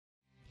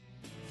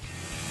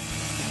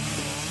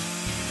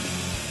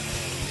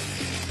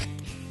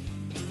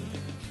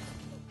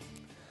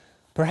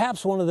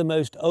Perhaps one of the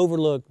most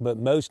overlooked but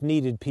most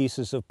needed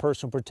pieces of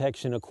personal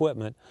protection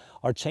equipment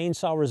are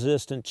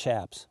chainsaw-resistant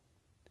chaps.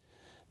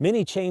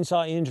 Many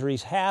chainsaw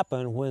injuries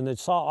happen when the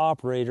saw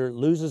operator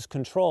loses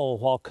control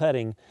while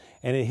cutting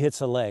and it hits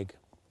a leg.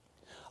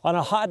 On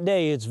a hot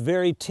day, it's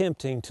very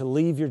tempting to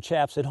leave your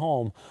chaps at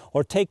home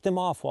or take them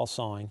off while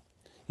sawing.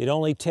 It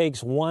only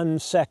takes 1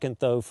 second,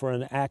 though, for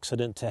an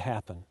accident to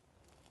happen.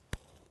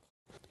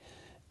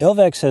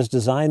 Elvex has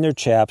designed their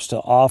chaps to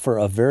offer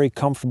a very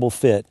comfortable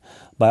fit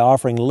by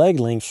offering leg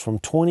lengths from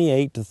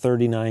 28 to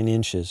 39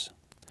 inches.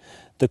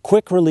 The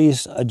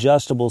quick-release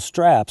adjustable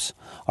straps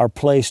are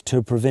placed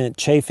to prevent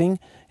chafing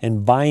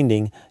and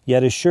binding,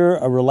 yet assure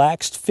a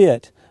relaxed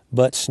fit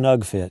but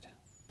snug fit.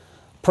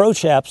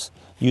 ProChaps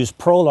use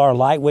Prolar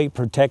lightweight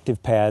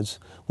protective pads,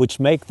 which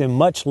make them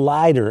much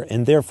lighter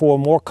and therefore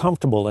more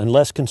comfortable and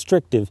less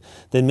constrictive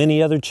than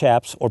many other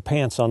chaps or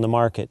pants on the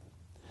market.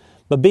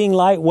 But being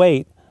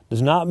lightweight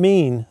does not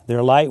mean they're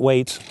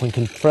lightweights when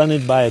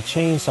confronted by a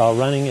chainsaw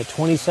running at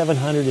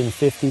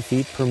 2,750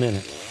 feet per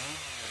minute.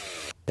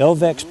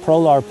 Elvex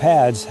Prolar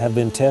pads have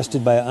been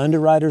tested by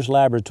Underwriters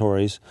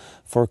Laboratories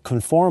for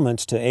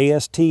conformance to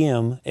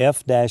ASTM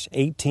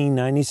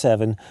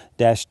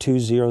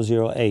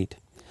F-1897-2008.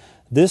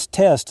 This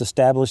test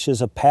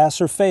establishes a pass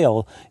or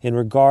fail in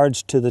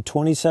regards to the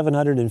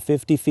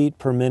 2,750 feet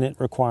per minute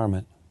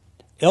requirement.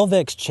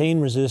 Elvex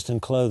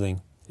chain-resistant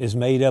clothing is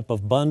made up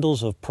of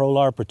bundles of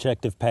Prolar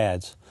protective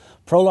pads.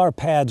 Prolar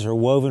pads are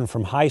woven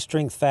from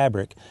high-strength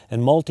fabric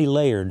and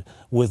multi-layered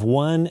with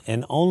one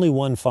and only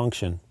one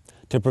function: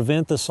 to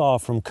prevent the saw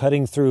from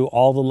cutting through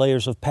all the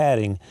layers of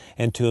padding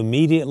and to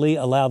immediately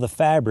allow the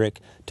fabric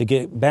to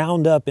get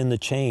bound up in the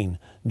chain,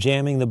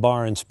 jamming the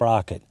bar and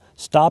sprocket,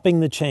 stopping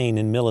the chain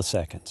in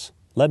milliseconds.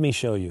 Let me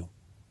show you.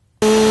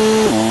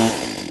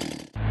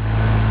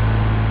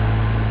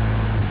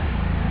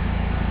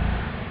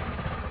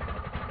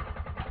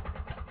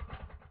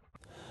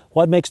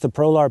 What makes the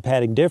Prolar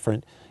padding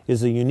different is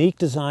the unique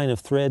design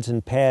of threads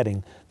and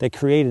padding that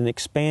create an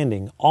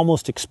expanding,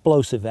 almost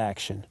explosive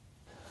action.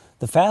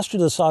 The faster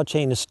the saw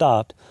chain is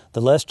stopped, the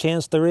less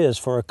chance there is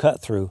for a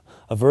cut-through,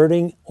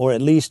 averting or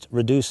at least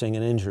reducing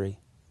an injury.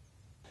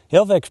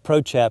 Elvex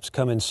ProChaps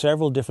come in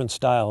several different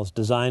styles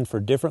designed for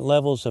different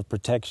levels of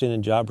protection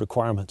and job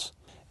requirements.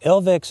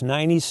 Elvex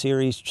 90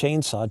 series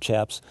chainsaw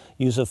chaps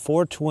use a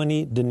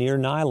 420 denier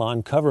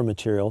nylon cover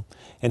material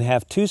and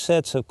have 2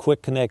 sets of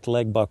quick connect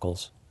leg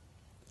buckles.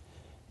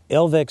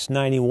 Elvex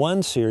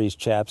 91 series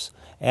chaps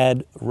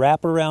add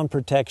wraparound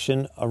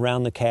protection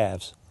around the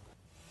calves.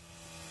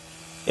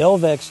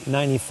 Elvex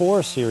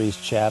 94 series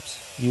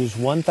chaps use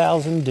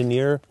 1000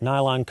 denier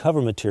nylon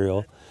cover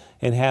material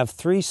and have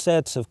 3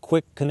 sets of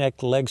quick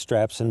connect leg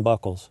straps and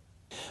buckles.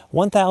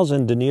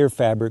 1000 denier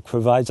fabric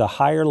provides a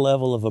higher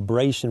level of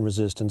abrasion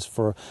resistance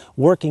for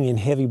working in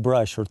heavy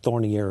brush or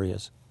thorny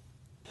areas.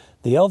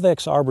 The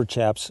Elvex Arbor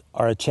chaps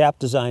are a chap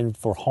designed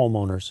for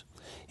homeowners.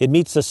 It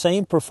meets the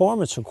same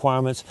performance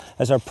requirements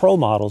as our Pro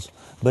models,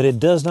 but it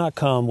does not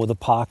come with a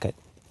pocket.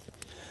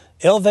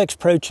 Elvex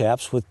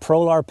ProChaps with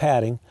Prolar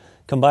padding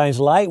combines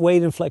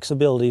lightweight and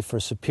flexibility for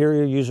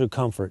superior user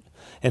comfort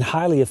and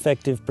highly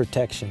effective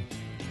protection,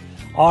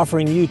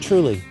 offering you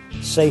truly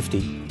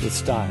safety with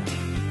style.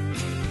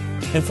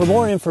 And for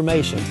more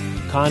information,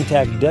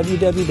 contact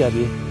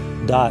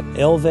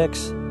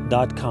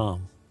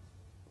www.elvex.com.